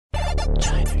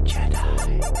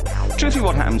Truthfully,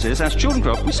 what happens is, as children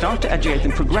grow up, we start to educate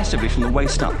them progressively from the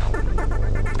waist up.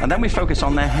 And then we focus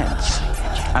on their heads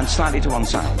and slightly to one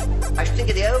side. I think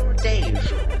in the old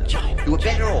days, you were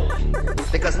better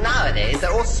off. Because nowadays,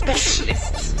 they're all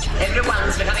specialists.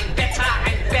 Everyone's becoming better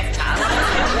and better.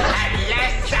 And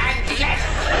less and less.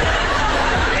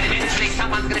 And eventually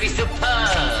someone's going to be superb.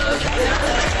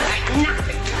 Like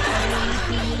nothing.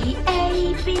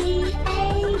 A, B,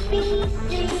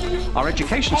 C. Our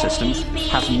education system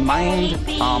has mined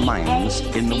our minds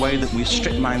in the way that we've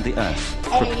strip mined the earth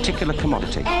for a particular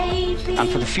commodity. And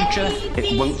for the future,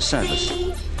 it won't serve us.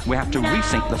 We have to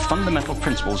rethink the fundamental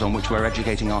principles on which we're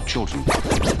educating our children.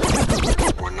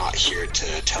 We're not here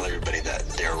to tell everybody that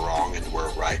they're wrong and we're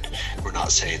right. We're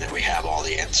not saying that we have all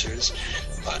the answers,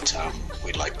 but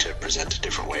we'd like to present a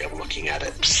different way of looking at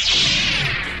it.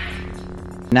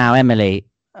 Now, Emily,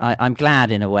 I'm glad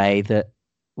in a way that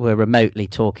we're remotely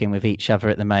talking with each other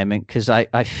at the moment, because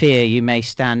I fear you may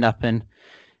stand up and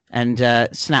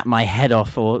snap my head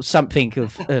off or something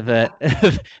of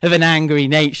an angry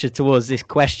nature towards this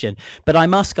question. But I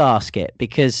must ask it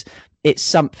because it's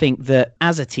something that,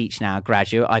 as a Teach Now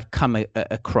graduate, I've come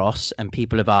across, and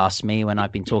people have asked me when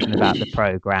I've been talking about the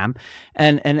program,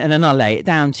 and then I'll lay it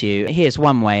down to you. Here's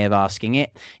one way of asking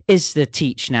it: is the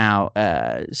Teach Now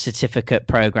certificate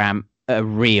program a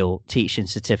real teaching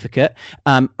certificate?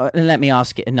 Let me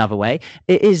ask it another way: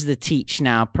 is the Teach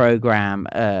Now program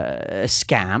a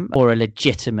scam or a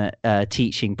legitimate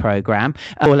teaching program?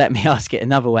 Or let me ask it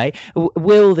another way: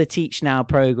 will the Teach Now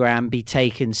program be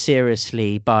taken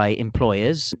seriously by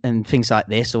employers and things like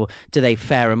this, or do they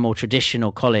fare a more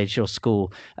traditional college or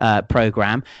school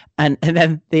program? And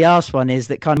then the last one is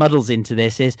that kind of muddles into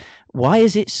this is, why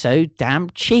is it so damn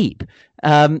cheap?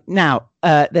 Now,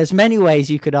 there's many ways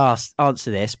you could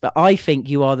answer this, but I think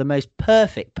you are the most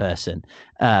perfect person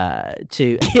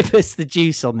to give us the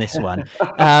juice on this one.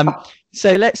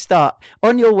 So let's start.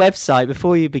 On your website,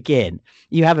 before you begin,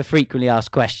 you have a frequently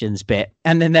asked questions bit,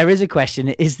 and then there is a question: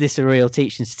 is this a real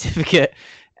teaching certificate?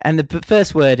 And the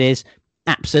first word is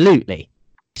absolutely.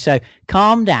 So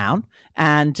calm down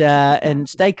and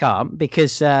stay calm,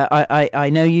 because I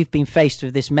know you've been faced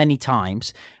with this many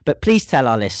times, but please tell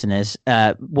our listeners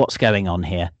what's going on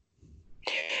here.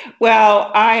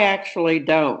 Well, I actually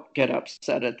don't get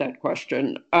upset at that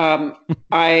question.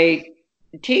 I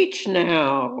Teach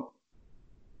Now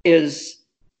is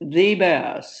the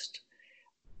best,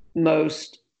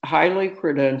 most highly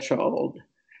credentialed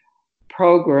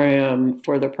program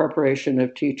for the preparation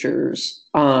of teachers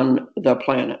on the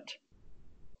planet.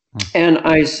 And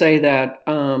I say that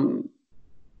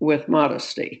with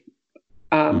modesty.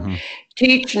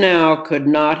 Teach Now could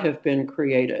not have been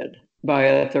created by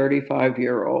a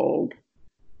 35-year-old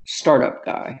startup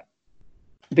guy,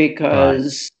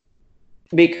 because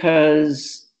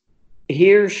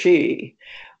he or she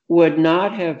would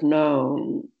not have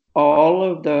known all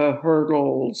of the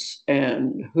hurdles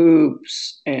and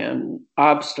hoops and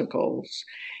obstacles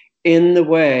in the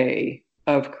way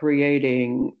of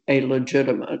creating a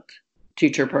legitimate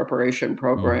teacher preparation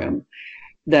program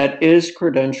that is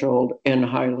credentialed and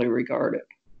highly regarded.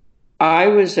 I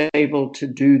was able to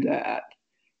do that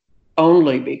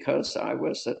only because I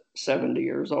was 70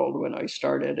 years old when I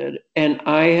started it, and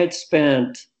I had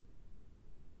spent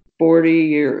 40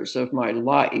 years of my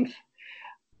life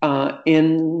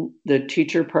in the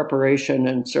teacher preparation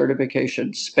and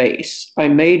certification space. I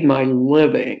made my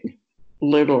living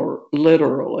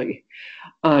literally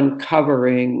on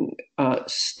covering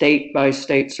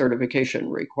state-by-state certification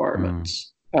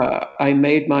requirements. I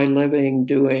made my living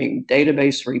doing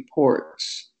database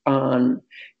reports on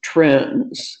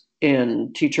trends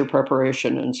in teacher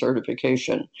preparation and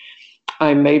certification.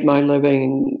 I made my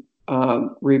living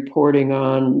reporting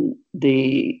on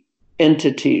the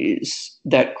entities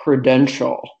that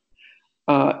credential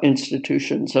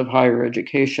institutions of higher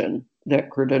education, that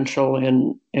credential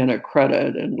and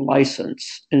accredit and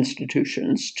license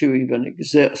institutions to even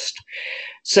exist.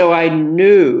 So I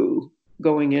knew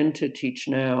going into Teach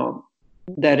Now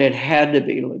that it had to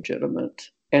be legitimate,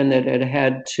 and that it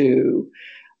had to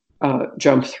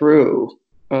jump through,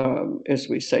 as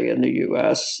we say in the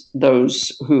US,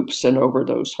 those hoops and over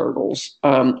those hurdles.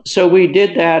 So we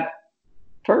did that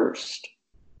first.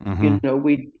 You know,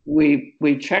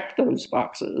 we checked those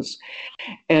boxes,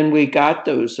 and we got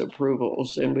those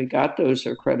approvals, and we got those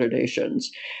accreditations.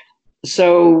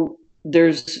 So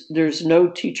there's no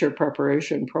teacher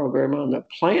preparation program on the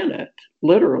planet,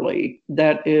 literally,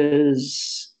 that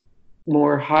is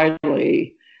more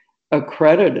highly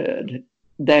accredited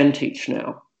than Teach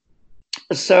Now.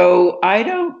 So I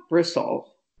don't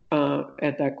bristle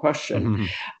at that question. Mm-hmm.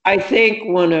 I think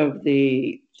one of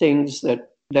the things that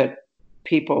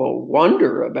people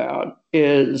wonder about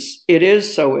is it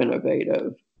is so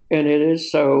innovative and it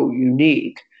is so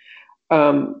unique.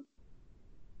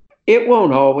 It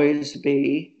won't always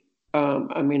be.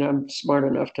 I mean, I'm smart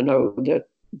enough to know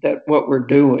that what we're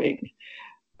doing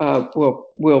will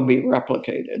be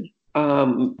replicated.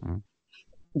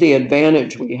 The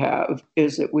advantage we have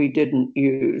is that we didn't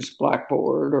use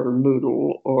Blackboard or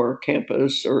Moodle or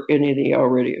Campus or any of the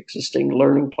already existing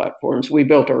learning platforms. We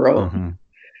built our own. Mm-hmm.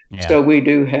 Yeah. So we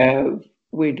do have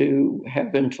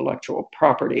intellectual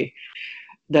property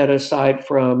that, aside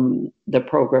from the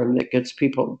program that gets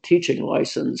people teaching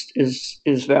licensed, is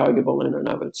valuable in and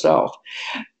of itself.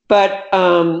 But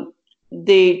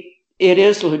it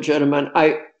is legitimate.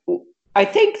 I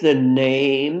think the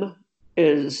name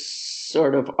is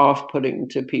sort of off-putting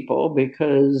to people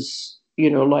because,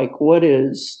 like, what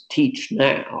is Teach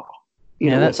Now?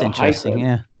 That's interesting.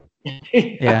 Yeah.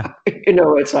 Yeah.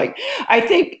 It's like, I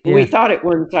think we thought at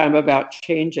one time about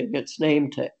changing its name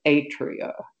to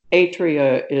Atria.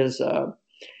 Atria is a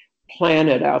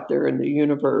planet out there in the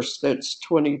universe that's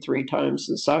 23 times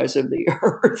the size of the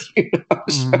Earth.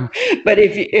 So, but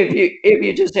if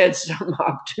you just had some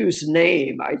obtuse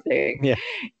name, I think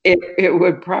it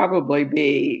would probably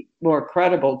be more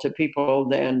credible to people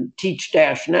than Teach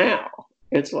Now.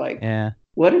 It's like,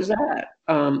 what is that?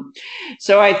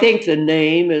 So I think the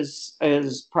name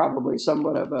is probably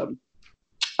somewhat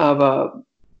of a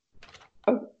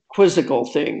quizzical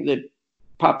thing that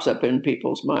pops up in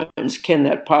people's minds. Can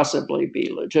that possibly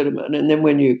be legitimate? And then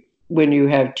when you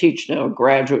have Teach Now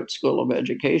Graduate School of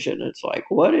Education, it's like,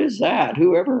 what is that?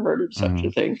 Who ever heard of such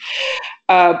a thing?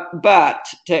 But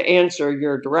to answer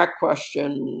your direct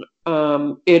question,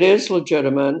 it is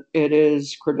legitimate. It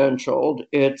is credentialed.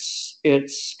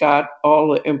 It's got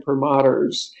all the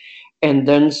imprimaturs and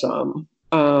then some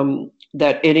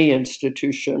that any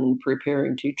institution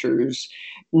preparing teachers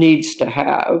needs to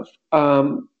have.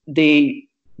 The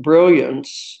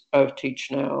brilliance of Teach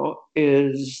Now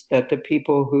is that the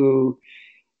people who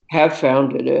have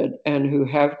founded it and who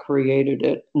have created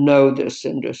it know this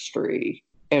industry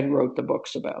and wrote the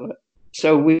books about it.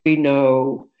 So we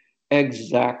know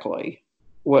exactly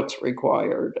what's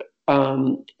required,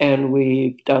 and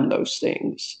we've done those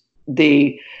things.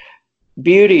 The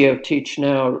beauty of Teach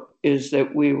Now is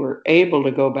that we were able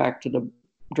to go back to the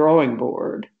drawing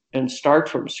board and start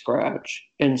from scratch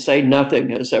and say nothing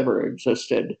has ever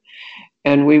existed.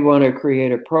 And we want to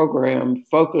create a program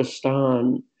focused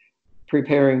on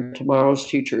preparing tomorrow's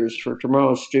teachers for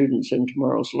tomorrow's students in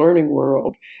tomorrow's learning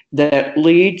world that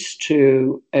leads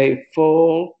to a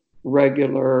full,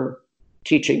 regular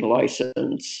teaching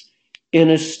license in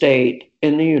a state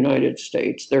in the United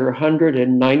States. There are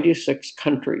 196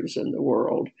 countries in the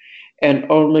world, and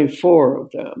only 4 of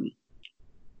them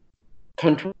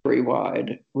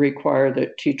countrywide require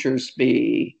that teachers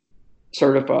be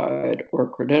certified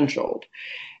or credentialed.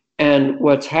 And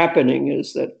what's happening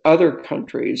is that other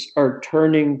countries are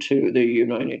turning to the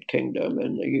United Kingdom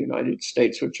and the United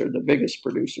States, which are the biggest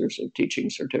producers of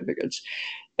teaching certificates,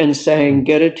 and saying,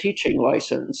 get a teaching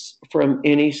license from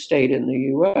any state in the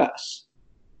US.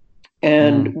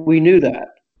 And we knew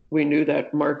that. We knew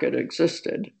that market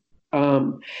existed.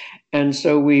 And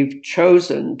so we've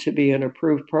chosen to be an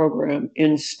approved program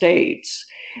in states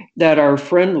that are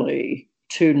friendly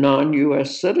to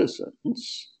non-US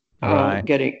citizens.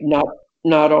 Right.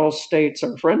 Not all states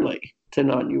are friendly to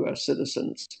non-US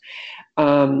citizens.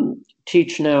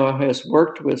 Teach Now has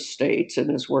worked with states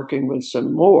and is working with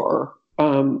some more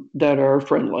that are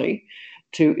friendly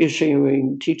to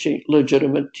issuing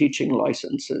legitimate teaching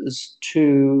licenses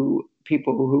to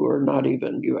people who are not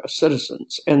even US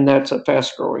citizens. And that's a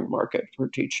fast-growing market for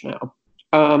Teach Now.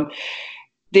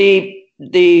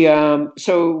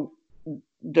 So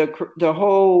the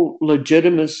whole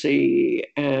legitimacy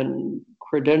and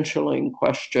credentialing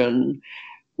question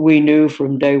we knew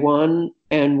from day one,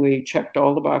 and we checked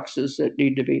all the boxes that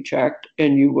need to be checked,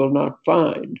 and you will not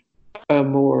find a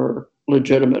more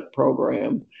legitimate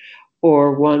program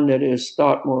or one that is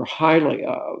thought more highly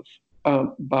of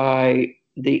by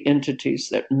the entities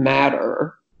that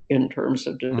matter in terms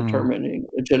of determining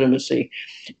legitimacy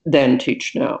than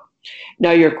Teach Now.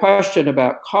 Now, your question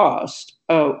about cost,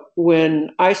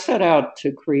 when I set out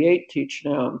to create Teach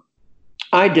Now,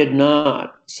 I did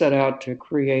not set out to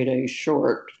create a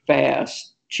short,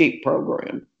 fast, cheap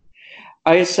program.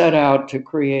 I set out to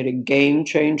create a game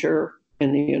changer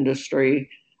in the industry.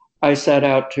 I set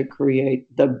out to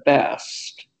create the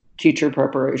best teacher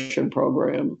preparation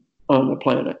program on the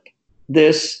planet.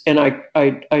 And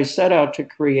I set out to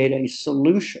create a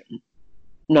solution,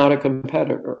 not a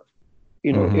competitor.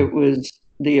 It was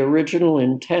the original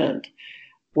intent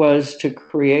was to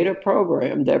create a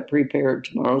program that prepared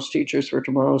tomorrow's teachers for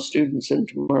tomorrow's students in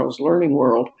tomorrow's learning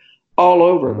world all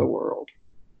over the world.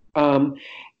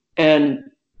 And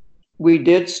we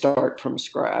did start from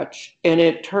scratch. And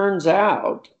it turns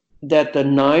out that the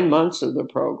 9 months of the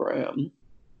program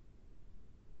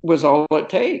was all it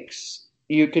takes.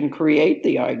 You can create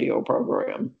the ideal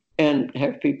program and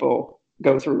have people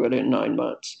go through it in 9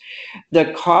 months.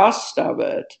 The cost of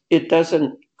it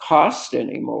doesn't cost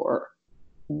any more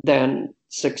than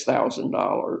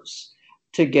 $6,000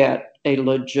 to get a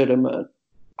legitimate,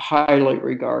 highly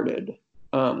regarded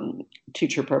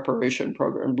teacher preparation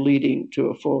program leading to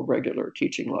a full regular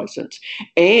teaching license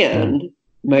and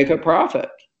make a profit.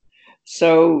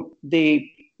 So the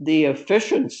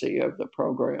efficiency of the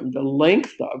program, the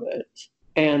length of it,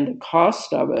 and the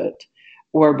cost of it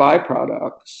were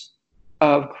byproducts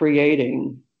of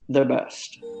creating the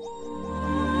best.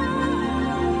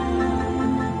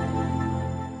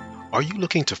 Are you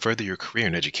looking to further your career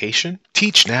in education?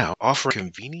 Teach Now offers a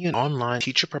convenient online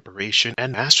teacher preparation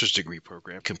and master's degree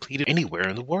program completed anywhere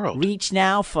in the world. Reach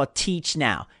now for Teach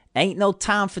Now. Ain't no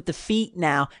time for defeat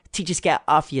now. Teachers get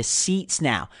off your seats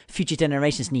now. Future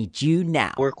generations need you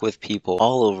now. Work with people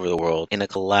all over the world in a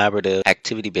collaborative,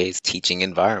 activity-based teaching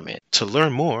environment. To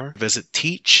learn more, visit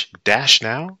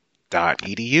teach-now.edu.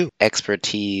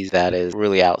 Expertise that is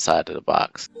really outside of the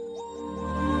box.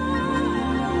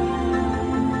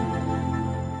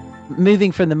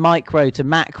 Moving from the micro to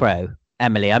macro,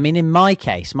 Emily, I mean, in my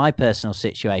case, my personal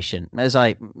situation, as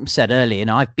I said earlier,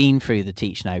 I've been through the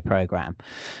Teach Now program.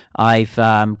 I've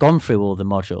gone through all the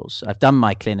modules. I've done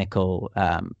my clinical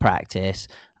practice.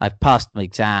 I've passed my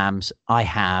exams. I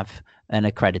have an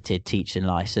accredited teaching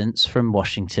license from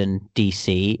Washington,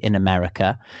 D.C. in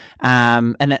America.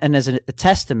 And as a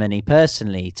testimony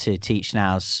personally to Teach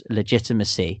Now's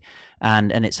legitimacy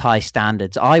and its high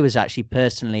standards, I was actually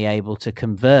personally able to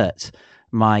convert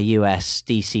my US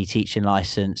DC teaching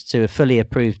license to a fully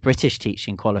approved British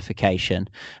teaching qualification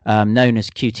known as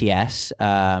QTS,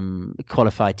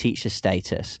 qualified teacher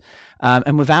status.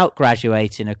 And without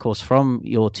graduating, of course, from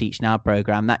your Teach Now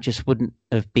program, that just wouldn't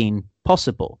have been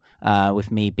possible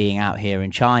with me being out here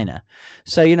in China.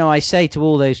 So, I say to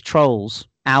all those trolls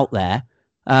out there,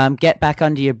 get back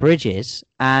under your bridges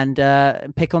and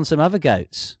pick on some other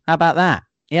goats. How about that?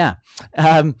 Yeah.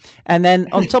 And then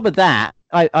on top of that,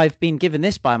 I've been given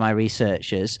this by my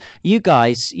researchers. You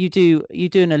guys, you do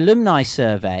an alumni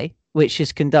survey, which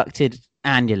is conducted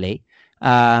annually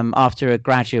after a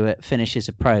graduate finishes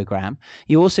a program.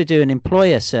 You also do an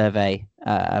employer survey,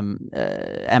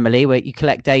 Emily, where you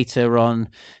collect data on,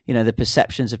 the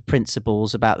perceptions of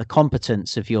principals about the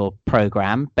competence of your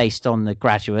program based on the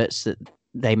graduates that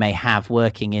they may have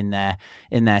working in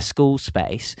their school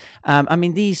space. I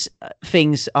mean, these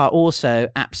things are also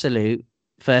absolute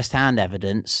first-hand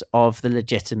evidence of the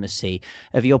legitimacy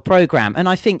of your program. And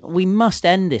I think we must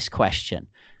end this question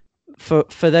for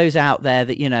those out there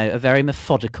that, are very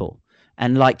methodical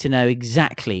and like to know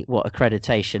exactly what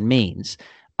accreditation means.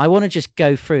 I want to just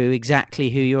go through exactly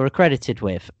who you're accredited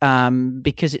with,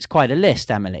 because it's quite a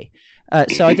list, Emily.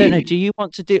 So I don't know, do you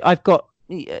want to do, I've got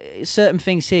certain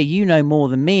things here more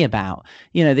than me about,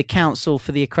 the Council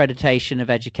for the Accreditation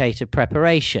of Educator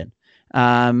Preparation.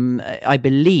 I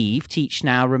believe Teach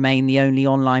Now remain the only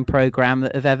online program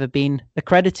that have ever been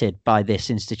accredited by this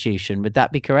institution. Would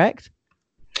that be correct?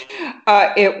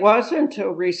 It was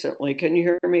until recently. Can you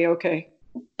hear me okay?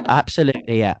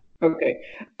 Absolutely, yeah. Okay.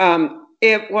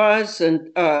 It was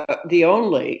the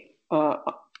only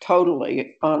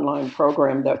totally online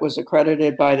program that was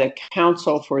accredited by the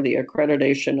Council for the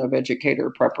Accreditation of Educator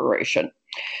Preparation,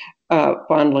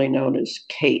 fondly known as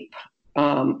CAPE.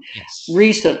 Yes.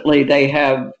 Recently, they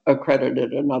have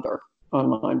accredited another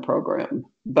online program,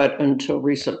 but until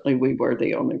recently, we were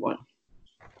the only one.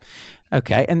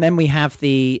 Okay, and then we have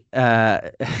the.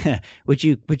 Would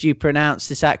you pronounce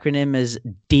this acronym as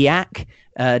DIAC?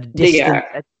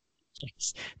 DIAC.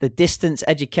 The Distance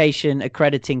Education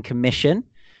Accrediting Commission.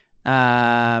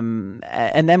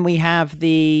 And then we have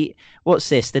the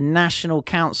National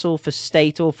Council for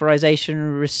State Authorization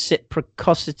and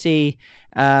Reciprocity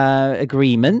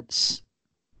Agreements.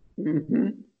 Mm-hmm.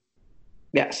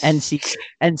 Yes.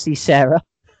 NC Sarah.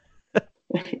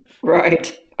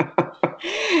 Right.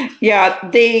 Yeah.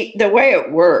 The way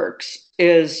it works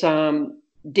is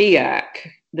DIAC,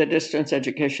 the Distance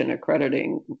Education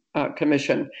Accrediting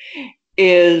Commission,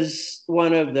 is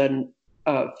one of the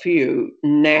few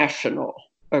national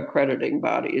accrediting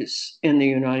bodies in the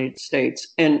United States,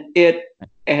 and it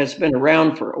has been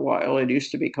around for a while. It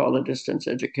used to be called the Distance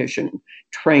Education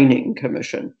Training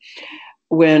Commission,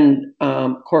 when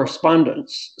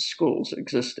correspondence schools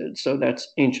existed. So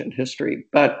that's ancient history.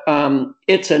 But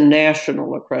it's a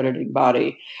national accrediting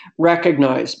body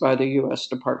recognized by the U.S.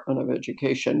 Department of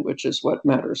Education, which is what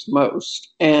matters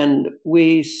most. And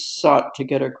we sought to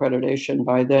get accreditation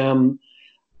by them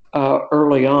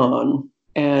early on,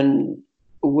 and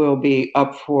will be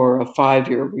up for a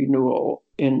 5-year renewal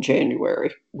in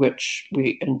January, which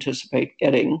we anticipate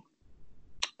getting.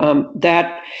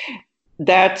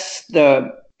 That's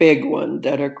the big one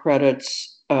that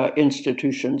accredits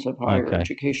institutions of higher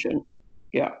education.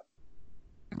 Yeah.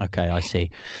 Okay, I see.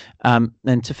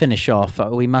 And to finish off,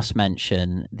 we must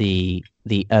mention the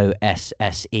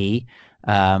OSSE,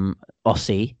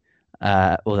 OSSE,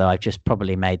 although I've just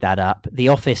probably made that up. The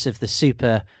Office of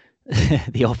the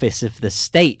the Office of the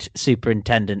State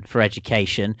Superintendent for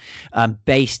Education,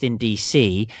 based in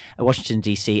DC, Washington,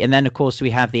 DC. And then, of course,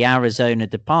 we have the Arizona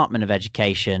Department of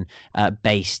Education,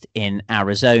 based in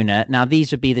Arizona. Now,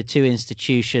 these would be the two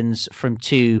institutions from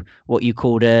two, what you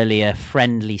called earlier,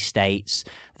 friendly states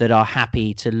that are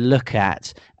happy to look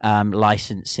at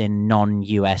licensing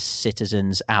non-US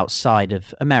citizens outside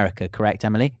of America. Correct,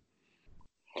 Emily?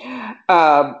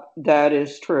 That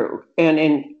is true. And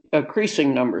in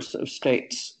increasing numbers of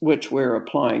states, which we're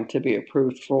applying to be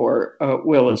approved for,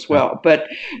 will as well. But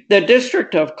the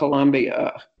District of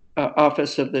Columbia,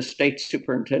 Office of the State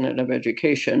Superintendent of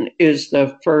Education, is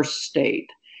the first state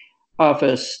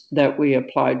office that we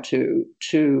applied to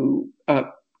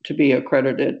be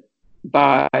accredited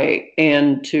by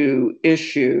and to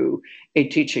issue a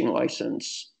teaching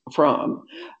license from.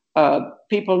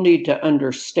 People need to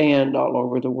understand all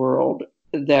over the world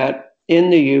that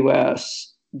in the U.S.,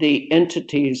 the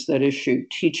entities that issue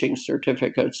teaching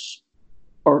certificates,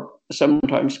 or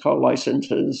sometimes called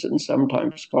licenses and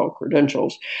sometimes called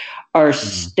credentials, are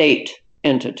state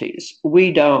entities.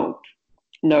 We don't.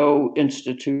 No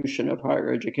institution of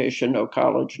higher education, no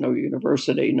college, no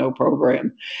university, no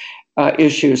program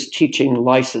issues teaching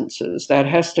licenses. That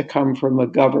has to come from a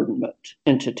government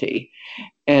entity.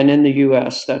 And in the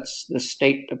US, that's the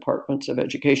state departments of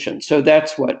education. So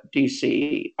that's what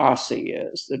DC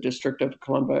OSSE is, the District of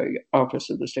Columbia Office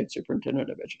of the State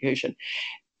Superintendent of Education.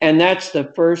 And that's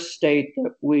the first state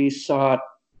that we sought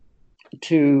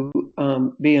to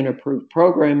be an approved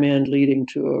program in, leading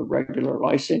to a regular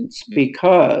license,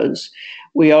 because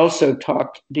we also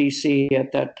talked DC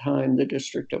at that time, the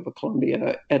District of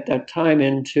Columbia at that time,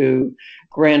 into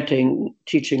granting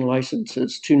teaching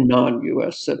licenses to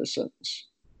non-US citizens,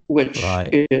 which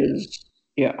is,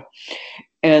 yeah.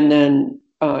 And then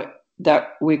that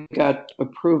we got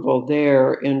approval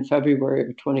there in February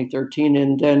of 2013.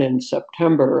 And then in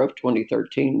September of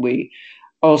 2013, we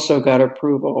also got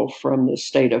approval from the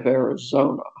state of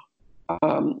Arizona.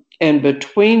 And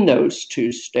between those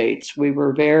two states, we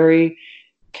were very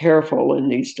careful in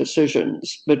these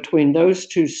decisions. Between those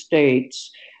two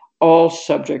states, all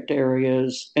subject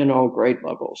areas and all grade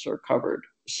levels are covered.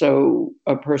 So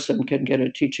a person can get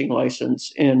a teaching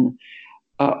license in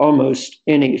almost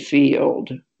any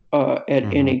field at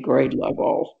any grade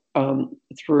level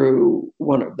through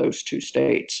one of those two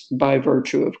states by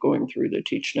virtue of going through the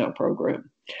Teach Now program.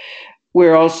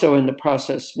 We're also in the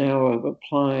process now of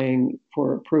applying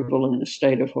for approval in the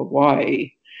state of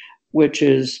Hawaii, which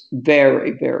is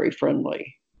very, very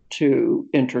friendly to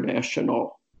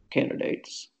international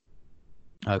candidates.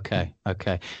 Okay.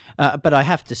 But I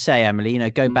have to say, Emily,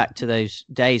 going back to those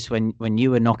days when you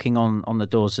were knocking on the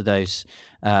doors of those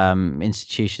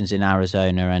institutions in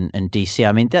Arizona and DC,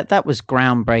 I mean, that was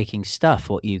groundbreaking stuff,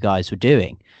 what you guys were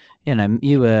doing.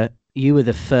 You were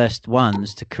the first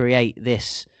ones to create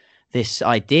this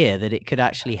idea that it could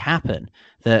actually happen,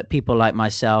 that people like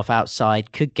myself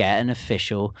outside could get an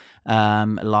official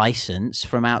license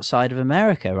from outside of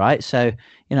America, right? So,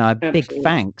 a big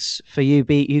thanks for you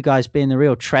guys being the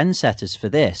real trendsetters for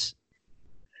this.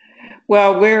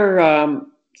 Well, we're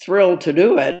thrilled to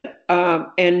do it,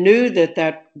 and knew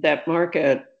that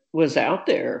market was out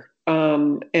there.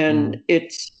 And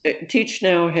Teach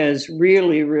Now has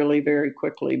really, really very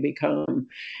quickly become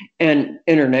an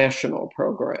international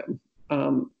program.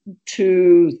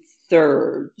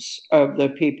 2/3 of the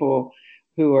people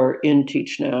who are in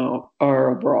Teach Now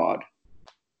are abroad.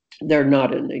 They're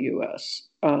not in the US.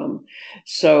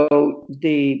 So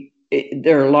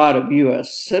there are a lot of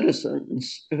US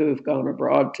citizens who've gone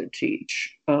abroad to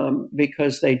teach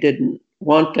because they didn't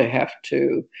want to have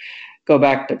to go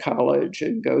back to college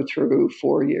and go through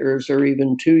 4 years or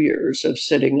even 2 years of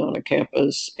sitting on a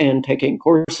campus and taking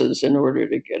courses in order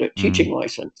to get a teaching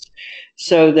license.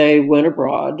 So they went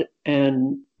abroad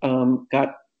and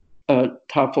got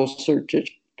TOEFL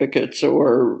certificates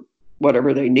or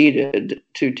whatever they needed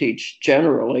to teach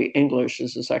generally English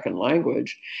as a second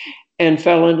language, and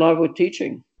fell in love with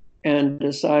teaching and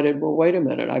decided, well, wait a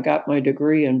minute, I got my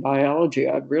degree in biology.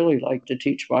 I'd really like to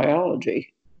teach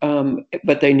biology.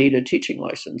 But they need a teaching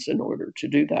license in order to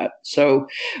do that. So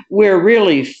we're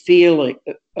really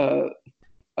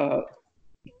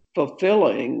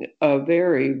fulfilling a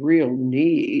very real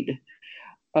need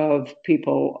of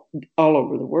people all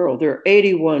over the world. There are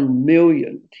 81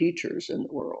 million teachers in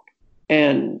the world,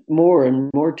 and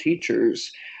more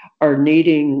teachers are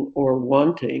needing or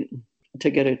wanting to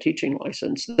get a teaching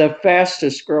license. The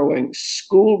fastest growing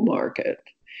school market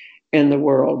in the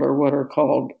world are what are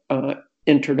called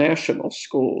international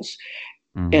schools.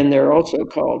 And they're also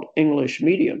called English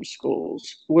medium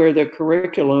schools, where the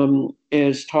curriculum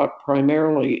is taught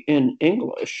primarily in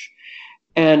English.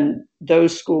 And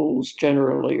those schools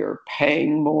generally are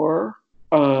paying more,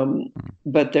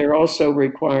 but they're also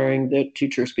requiring that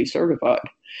teachers be certified.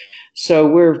 So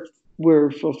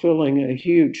we're fulfilling a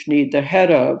huge need. The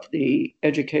head of the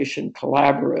Education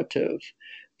Collaborative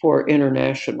for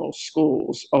International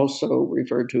Schools, also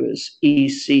referred to as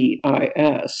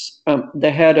ECIS,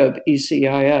 the head of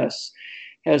ECIS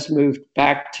has moved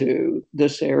back to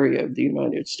this area of the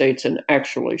United States and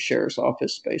actually shares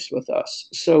office space with us.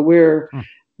 So we're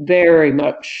very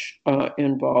much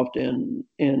involved in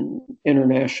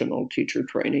international teacher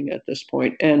training at this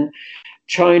point. And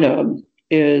China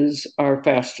is our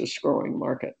fastest growing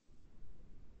market.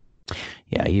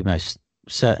 Yeah, you most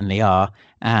certainly are.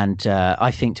 And I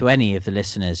think to any of the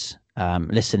listeners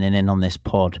listening in on this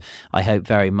pod, I hope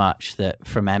very much that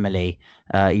from Emily,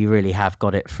 you really have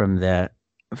got it from the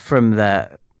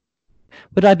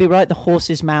would I be right? The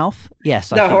horse's mouth?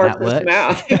 Yes, I think that works.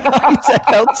 Mouth. I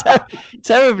felt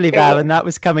terribly bad when that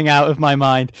was coming out of my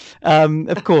mind.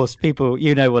 Of course, people,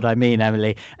 you know what I mean,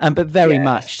 Emily. But very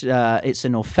much, it's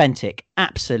an authentic,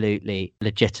 absolutely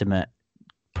legitimate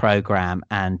program,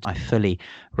 and I fully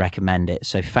recommend it.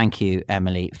 So thank you,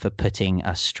 Emily, for putting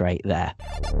us straight there.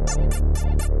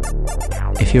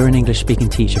 If you're an English-speaking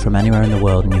teacher from anywhere in the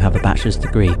world and you have a bachelor's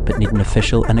degree but need an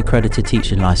official and accredited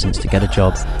teaching license to get a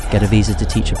job, get a visa to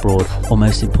teach abroad, or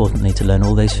most importantly to learn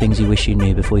all those things you wish you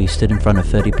knew before you stood in front of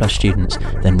 30 plus students,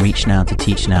 then reach now to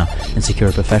Teach Now and secure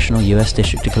a professional US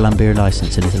District of Columbia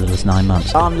license in as little as 9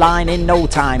 months. Online in no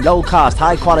time, low cost,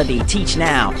 high quality. Teach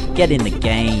Now. Get in the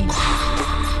game.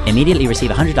 Immediately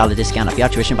receive a $100 discount off your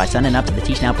tuition by signing up to the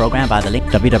Teach Now program via the link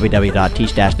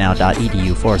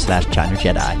www.teach-now.edu/China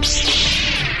Jedi.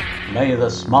 May the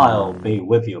smile be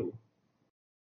with you.